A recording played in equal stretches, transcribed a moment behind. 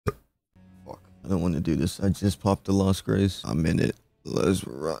don't want to do this. I just popped the Lost Grace. I'm in it. Let's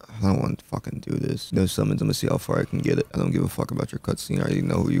run. I don't want to fucking do this. No summons. I'm gonna see how far I can get it. I don't give a fuck about your cutscene. I already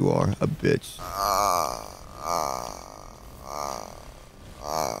know who you are. A bitch.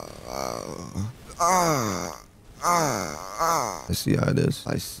 I see how it is.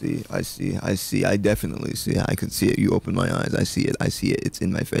 I see. I definitely see. I can see it. You open my eyes. I see it. It's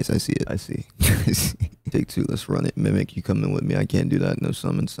in my face. I see it. I see. Take two. Let's run it. Mimic, you coming with me? I can't do that. No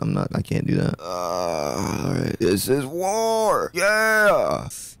summons. I can't do that. Alright. This is war. Yeah.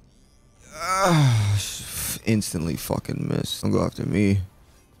 Instantly fucking miss. Don't go after me.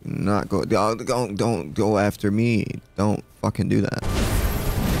 Not go. Don't go after me. Don't fucking do that.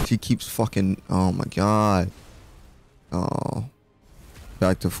 She keeps fucking. Oh my god. Oh.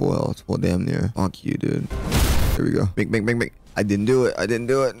 Back to full health. Well, damn near. Fuck you, dude. Here we go. Bing. I didn't do it.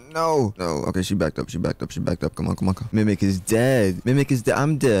 No. Okay, she backed up. Come on. Mimic is dead.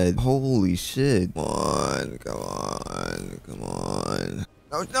 I'm dead. Holy shit. Come on.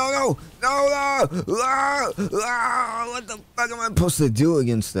 No. What the fuck am I supposed to do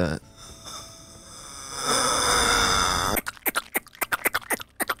against that?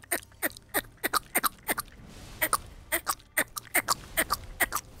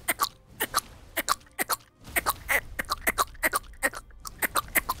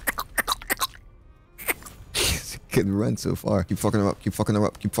 Can run so far. Keep fucking her up.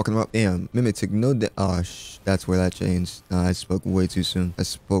 Damn. Mimic took no that's where that changed. I spoke way too soon. I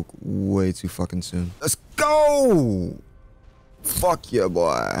spoke way too fucking soon. Let's go! Fuck yeah,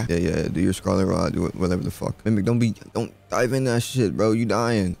 boy. Yeah. Do your Scarlett rod. Do it, whatever the fuck. Mimic, don't dive in that shit, bro. You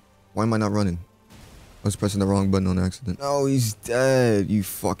dying. Why am I not running? I was pressing the wrong button on accident. No, he's dead. You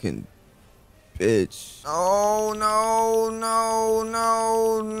fucking bitch.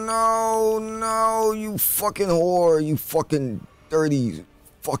 No, you fucking whore. You fucking dirty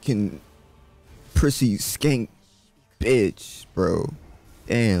fucking prissy skank bitch, bro.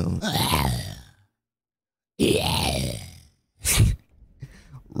 Damn. Yeah.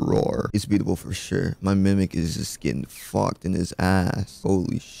 Roar. It's beatable for sure. My Mimic is just getting fucked in his ass.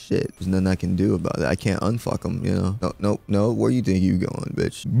 Holy shit. There's nothing I can do about it. I can't unfuck him, you know? No. Where you think you going,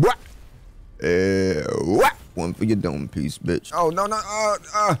 bitch? What? What? One for your dome piece, bitch. Oh, no.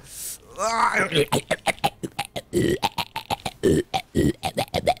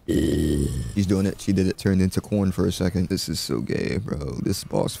 She's doing it. She did it. Turned into corn for a second. This is so gay, bro. This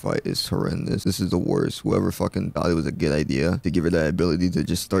boss fight is horrendous. This is the worst. Whoever fucking thought it was a good idea to give her that ability to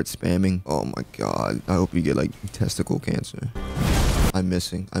just start spamming. Oh my god. I hope you get like testicle cancer. I'm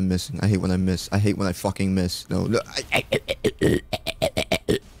missing. I hate when I miss. I hate when I fucking miss. No.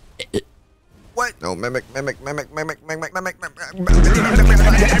 What? No, mimic.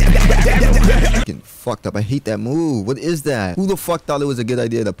 Getting fucked up. I hate that move. What is that? Who the fuck thought it was a good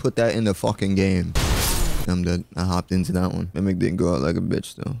idea to put that in the fucking game? I'm dead. I hopped into that one. Mimic didn't go out like a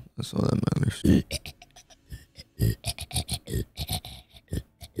bitch though. That's all that matters.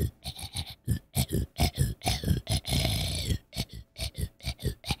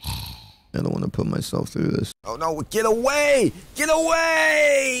 I don't want to put myself through this. Oh no, get away! Get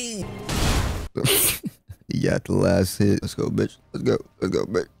away! You got the last hit. Let's go, bitch. Let's go,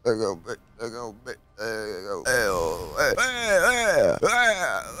 bitch.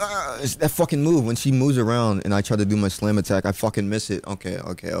 It's that fucking move when she moves around and I try to do my slam attack. I fucking miss it. Okay.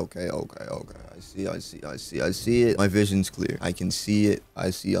 I see it. My vision's clear. I can see it.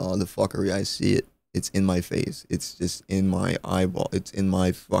 I see all the fuckery. I see it. It's in my face. It's just in my eyeball. It's in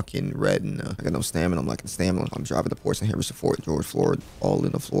my fucking retina. I got no stamina. I'm like stamina. I'm driving the Porsche Harrison Ford, George Floyd, all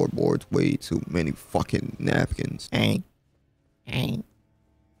in the floorboards. Way too many fucking napkins. Hey.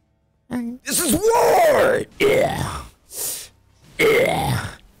 This is war! Yeah.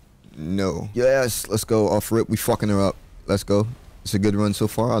 No. Yes, let's go. Off rip. We fucking her up. Let's go. It's a good run so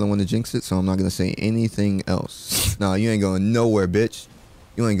far. I don't want to jinx it, so I'm not going to say anything else. Nah, you ain't going nowhere, bitch.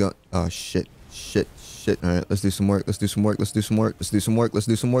 You ain't going... Oh, shit. All right, let's do some work. Let's do some work. We're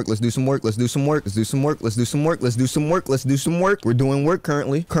doing work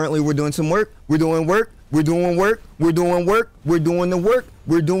currently. We're doing some work. We're doing the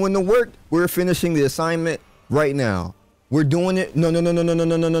work. We're finishing the assignment right now. We're doing it.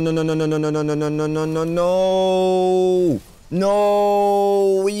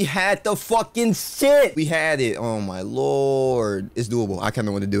 No, we had the fucking shit. We had it. Oh my lord. It's doable. I kind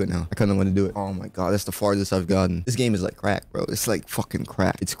of want to do it now. Oh my god, that's the farthest I've gotten. This game is like crack, bro. It's like fucking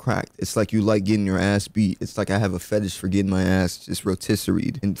crack. It's cracked. It's like you like getting your ass beat. It's like I have a fetish for getting my ass just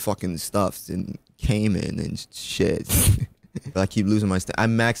rotisseried and fucking stuffed and came in and shit. But I keep losing my I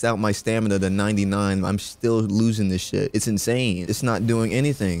maxed out my stamina to 99. I'm still losing this shit. It's insane. It's not doing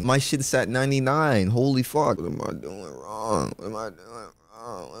anything. My shit's at 99. Holy fuck. What am I doing wrong? What am I doing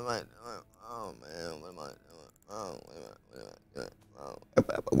wrong? What am I doing wrong, man? What am I doing wrong? What am I doing wrong?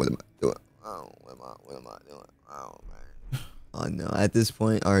 What am I doing wrong? What am I doing wrong, man? Oh no, at this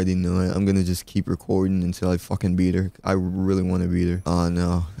point, I already know it. I'm gonna just keep recording until I fucking beat her. I really want to beat her. Oh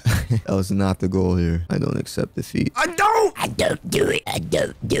no, that was not the goal here. I don't accept defeat. I don't do it. I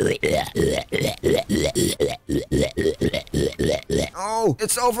don't do it. Oh,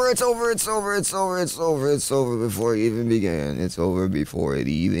 it's over. It's over. It's over. It's over. It's over. It's over before it even began. It's over before it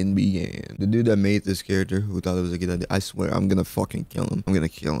even began. The dude that made this character, who thought it was a good idea, I swear, I'm gonna fucking kill him. I'm gonna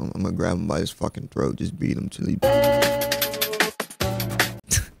kill him. I'm gonna grab him by his fucking throat, just beat him till he...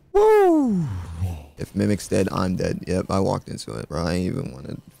 Woo! If Mimic's dead, I'm dead. Yep, I walked into it, bro. I ain't even want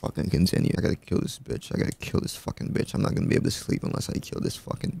to fucking continue. I gotta kill this bitch. I gotta kill this fucking bitch. I'm not gonna be able to sleep unless I kill this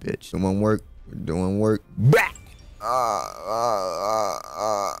fucking bitch. Doing work. We're doing work. Back!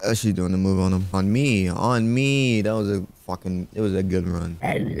 She's doing the move on him. On me. On me. That was a fucking... It was a good run.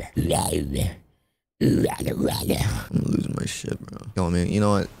 I'm losing my shit, bro. Yo, man, you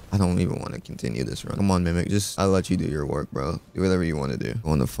know what? I don't even want to continue this run. Come on, Mimic. Just, I'll let you do your work, bro. Do whatever you want to do. Go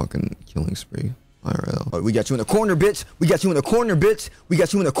on the fucking killing spree. IRL. Oh, we got you in the corner, bitch. We got you in the corner, bitch. We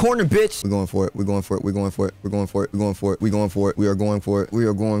got you in the corner, bitch. We're going for it. We're going for it. We're going for it. We're going for it. We're going for it. We're going for it. We are going for it. We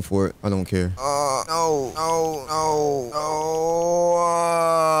are going for it. I don't care. No. No. No. No.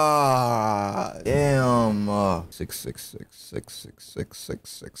 Damn.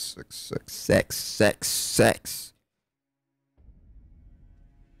 6666666666666.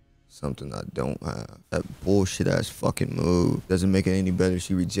 Something I don't have. That bullshit ass fucking move doesn't make it any better.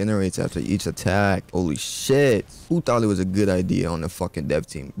 She regenerates after each attack. Holy shit. Who thought it was a good idea on the fucking dev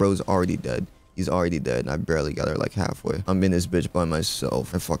team? Bro's already dead. He's already dead, and I barely got her like halfway. I'm in this bitch by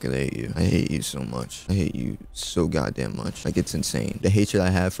myself. I fucking hate you. I hate you so much. I hate you so goddamn much. Like, it's insane. The hatred I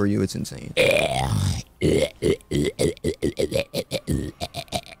have for you, it's insane.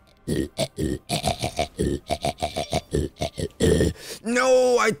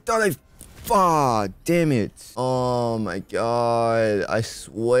 No, I thought I... Fuck, damn it. Oh my god. I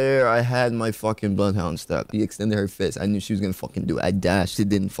swear I had my fucking Bloodhound step. He extended her fist. I knew she was gonna fucking do it. I dashed. It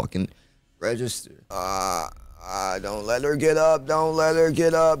didn't fucking register. Don't let her get up. Don't let her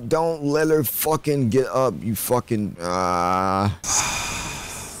get up. Don't let her fucking get up. You fucking...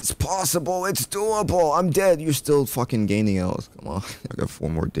 It's possible. It's doable. I'm dead. You're still fucking gaining L's. Come on. I got 4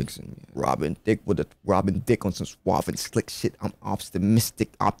 more dicks in me. Robin Dick with a Robin Dick on some suave and slick shit. I'm optimistic.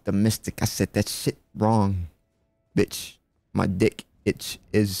 I said that shit wrong. Bitch. My dick itch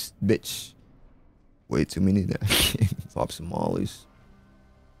is bitch. Way too many there. Pop some mollies.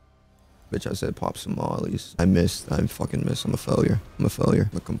 Bitch, I said pop some mollies. I missed. I fucking missed. I'm a failure. I'm a failure.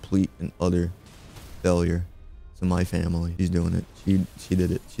 I'm a complete and utter failure. To my family. She's doing it. She did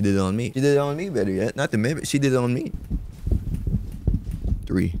it. She did it on me. She did it on me, better yet. Not the Mimic. She did it on me.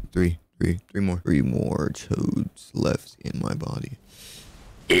 3 more. 3 more chodes left in my body.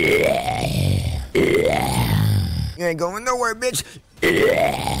 You ain't going nowhere, bitch.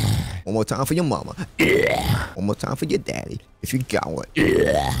 One more time for your mama. One more time for your daddy. If you got one.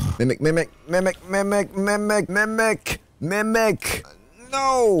 Mimic.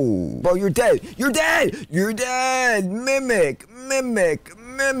 No, bro, you're dead. You're dead. You're dead. Mimic.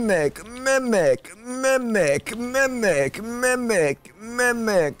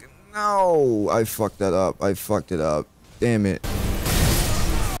 No, I fucked that up. I fucked it up. Damn it.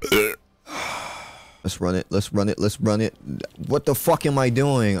 Let's run it. Let's run it. Let's run it. What the fuck am I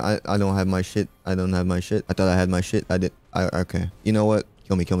doing? I don't have my shit. I don't have my shit. I thought I had my shit. I did. Okay. You know what?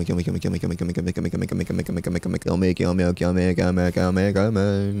 Kill me. Ring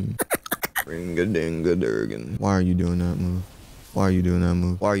a dinga durgan. Why are you doing that move? Why are you doing that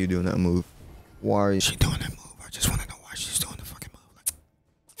move? Why are you doing that move? Why is she doing that move? I just want to know why she's doing the fucking move.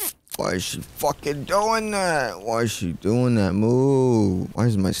 Why is she fucking doing that? Why is she doing that move? Why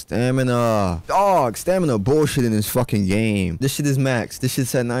is my stamina? Dog, stamina bullshit in this fucking game. This shit is max. This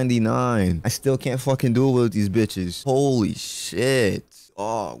shit's at 99. I still can't fucking duel with these bitches. Holy shit.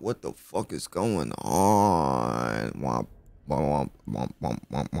 Oh, what the fuck is going on? What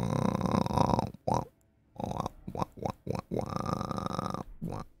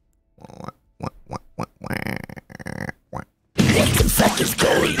the fuck is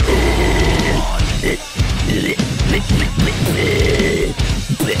going on?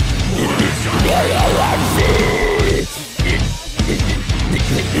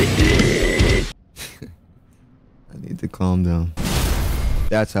 I need to calm down.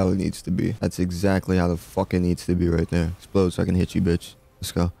 That's how it needs to be. That's exactly how the fuck it needs to be right there. Explode so I can hit you, bitch.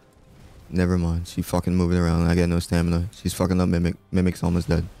 Let's go. Never mind. She fucking moving around. I got no stamina. She's fucking up Mimic. Mimic's almost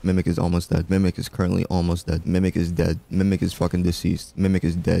dead. Mimic is almost dead. Mimic is currently almost dead. Mimic is dead. Mimic is fucking deceased. Mimic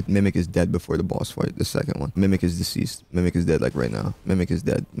is dead. Mimic is dead before the boss fight. The second one. Mimic is deceased. Mimic is dead like right now. Mimic is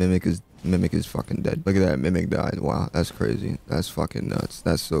dead. Mimic is fucking dead. Look at that. Mimic died. Wow. That's crazy. That's fucking nuts.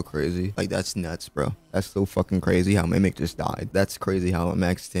 That's so crazy. Like, that's nuts, bro. That's so fucking crazy how Mimic just died. That's crazy how a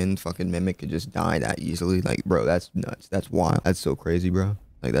max 10 fucking Mimic could just die that easily. Like, bro, that's nuts. That's wild. That's so crazy, bro.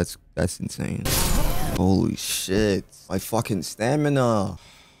 Like, that's insane. Holy shit. My fucking stamina.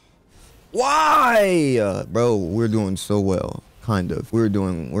 Why? Bro, we're doing so well. Kind of. We're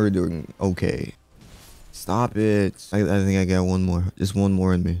doing okay. Stop it. I think I got one more. Just one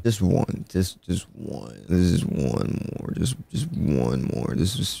more in me. Just one. Just one. This is one more. Just one more.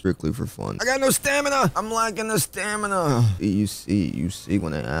 This is strictly for fun. I got no stamina. I'm lacking the stamina. You see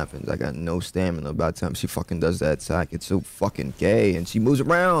when it happens. I got no stamina by the time she fucking does that attack. It's so fucking gay. And she moves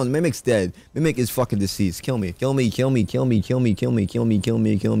around. Mimic's dead. Mimic is fucking deceased. Kill me. Kill me. Kill me. Kill me. Kill me. Kill me. Kill me. Kill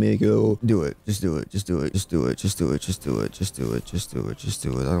me. Kill me. Go. Do it. Just do it. Just do it. Just do it. Just do it. Just do it. Just do it. Just do it. Just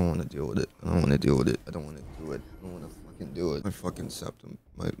do it. I don't want to deal with it. I don't want to deal with it. I don't want to do it. I don't want to fucking do it. My fucking septum.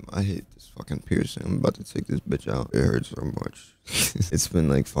 I hate this fucking piercing. I'm about to take this bitch out. It hurts so much. It's been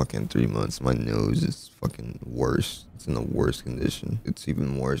like fucking 3 months. My nose is fucking worse. It's in the worst condition. It's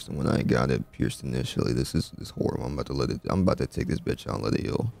even worse than when I got it pierced initially. This is horrible. I'm about to take this bitch out and let it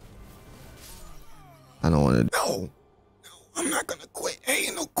heal. I don't want to. No, I'm not gonna quit. I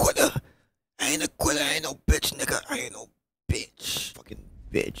ain't no quitter. I ain't a quitter. I ain't no bitch, nigga. I ain't no bitch. Fucking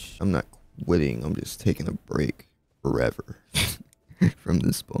bitch. I'm not quitting. I'm just taking a break forever from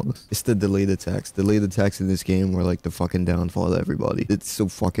this boss. It's the delayed attacks. Delayed attacks in this game were like the fucking downfall of everybody. It's so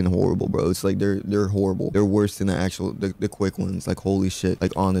fucking horrible, bro. It's like they're horrible. They're worse than the quick ones. Like, holy shit.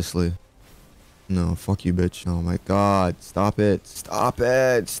 Like, honestly. No, fuck you, bitch. Oh my god. Stop it. Stop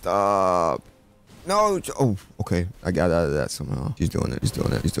it. Stop. No. Oh, okay. I got out of that somehow. She's doing it. She's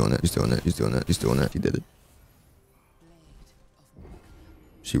doing it. She's doing it. She's doing it. She's doing it. She's doing it. She did it.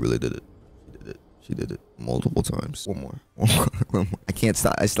 She really did it. She did it multiple times. One more. One more. I can't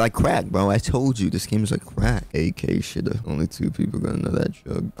stop. It's like crack, bro. I told you this game is like crack. AK shitta. Only 2 people gonna know that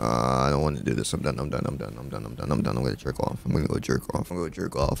joke. I don't want to do this. I'm done. I'm done. I'm done. I'm done. I'm done. I'm done. I'm gonna jerk off. I'm gonna go jerk off. I'm gonna go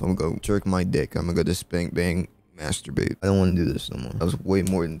jerk off. I'm gonna go jerk my dick. I'm gonna go to spank bang masturbate. I don't want to do this no more. That was way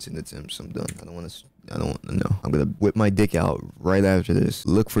more than 10 attempts. I'm done. I don't want to know. I'm gonna whip my dick out right after this.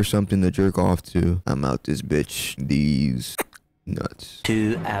 Look for something to jerk off to. I'm out this bitch. These nuts.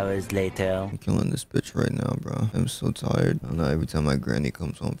 2 hours later. I'm killing this bitch right now, bro. I'm so tired. I don't know. Every time my granny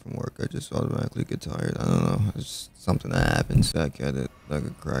comes home from work, I just automatically get tired. I don't know. It's something that happens. Back at it like a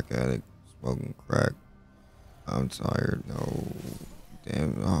crack addict. Smoking crack. I'm tired. No.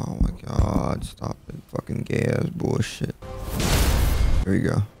 Damn. Oh my god. Stop it. Fucking gay ass bullshit. Here you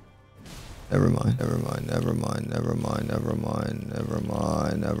go. Never mind. Never mind. Never mind. Never mind. Never mind. Never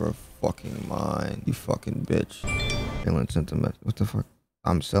mind. Never fucking mind. You fucking bitch. Feeling sentiment. What the fuck?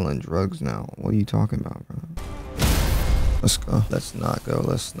 I'm selling drugs now. What are you talking about, bro? Let's go. Let's not go.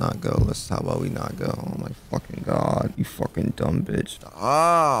 Let's not go. How about we not go? Oh my fucking god. You fucking dumb bitch.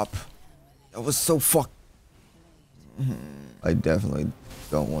 Stop. That was so I definitely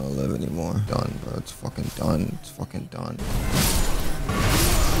don't want to live anymore. Done, bro. It's fucking done. It's fucking done.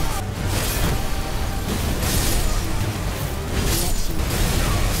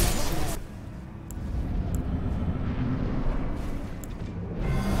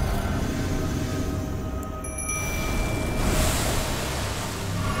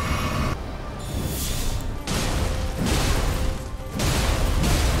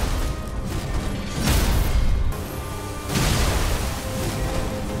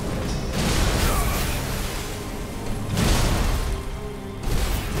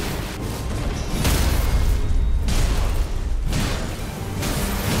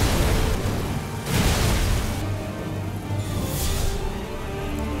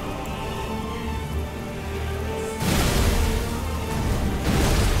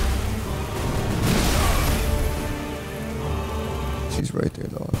 She's right there,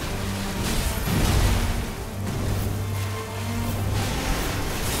 dog.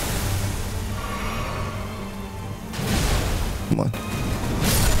 Come on.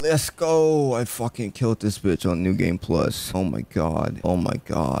 Let's go. I fucking killed this bitch on New Game Plus. Oh my god. Oh my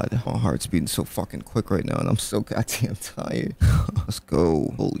god. My heart's beating so fucking quick right now and I'm so goddamn tired. Let's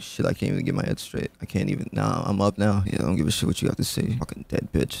go. Holy shit, I can't even get my head straight. I can't even. Nah, I'm up now. Yeah, I don't give a shit what you have to say. Fucking dead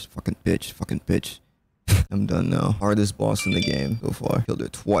bitch. Fucking bitch. Fucking bitch. I'm done now. Hardest boss in the game so far. Killed her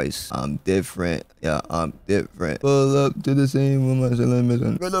twice. I'm different. Yeah, I'm different. Pull up to the same with my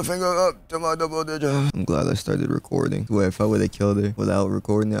limit. Middle finger up to my double digit. I'm glad I started recording. Where if I would have killed her without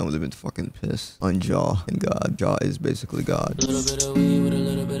recording, I would have been fucking pissed. On Jaw. And God. Jaw is basically God. A little bit of weed with a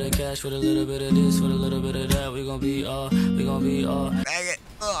little bit of cash, with a little bit of this, with a little bit of that. We gon' be all. Faggot.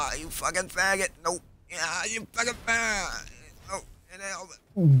 Oh, you fucking faggot. Nope. Yeah, you fucking faggot.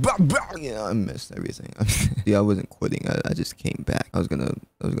 Yeah, I missed everything. Yeah, I wasn't quitting. I just came back. I was gonna,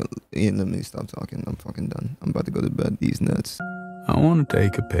 yeah, let me stop talking. I'm fucking done. I'm about to go to bed. These nuts. I want to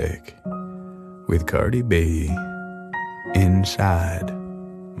take a pic with Cardi B inside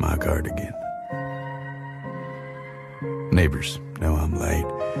my cardigan. Neighbors know I'm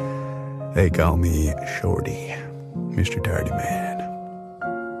late. They call me Shorty, Mr. Tardy Man.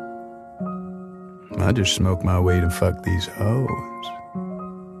 I just smoke my weed and fuck these hoes.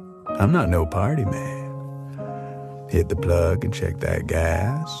 I'm not no party man. Hit the plug and check that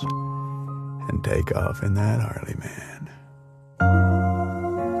gas and take off in that Harley, man.